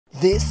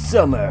This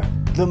summer,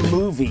 the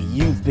movie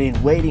you've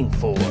been waiting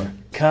for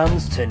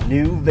comes to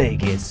New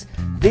Vegas.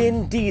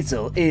 Vin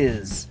Diesel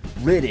is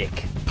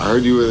Riddick. I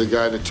heard you were the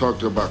guy that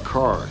talked to about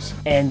cars.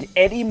 And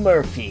Eddie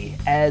Murphy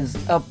as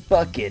a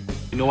bucket.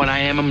 You know what I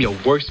am? I'm your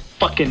worst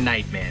fucking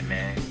nightmare,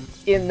 man.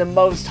 In the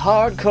most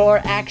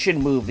hardcore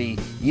action movie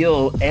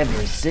you'll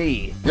ever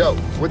see. Yo,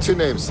 what's your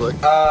name,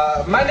 Slick?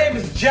 My name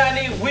is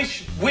Johnny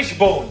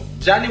Wishbone.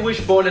 Johnny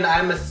Wishbone, and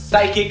I'm a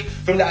psychic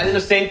from the island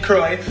of St.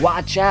 Croix.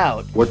 Watch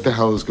out. What the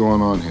hell is going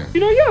on here?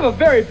 You know, you have a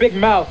very big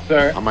mouth,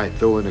 sir. I might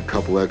throw in a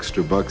couple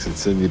extra bucks and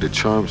send you to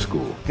charm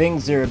school.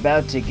 Things are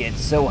about to get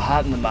so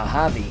hot in the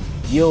Mojave,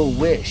 you'll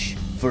wish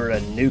for a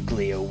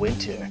nuclear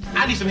winter.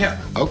 I need some help.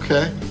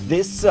 Okay.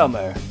 This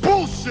summer,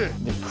 Bullshit!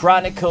 the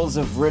Chronicles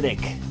of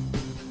Riddick.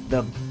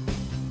 The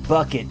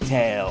Bucket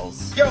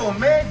Tales. Yo,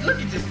 man, look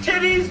at this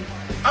titties,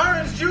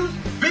 orange juice,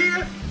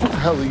 beer. What the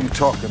hell are you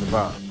talking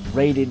about?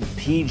 Rated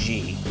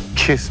PG.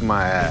 Kiss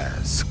my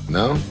ass.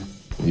 No?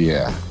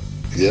 Yeah.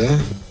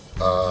 Yeah?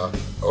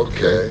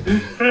 Okay.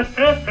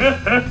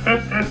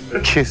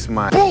 Kiss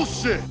my...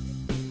 Bullshit!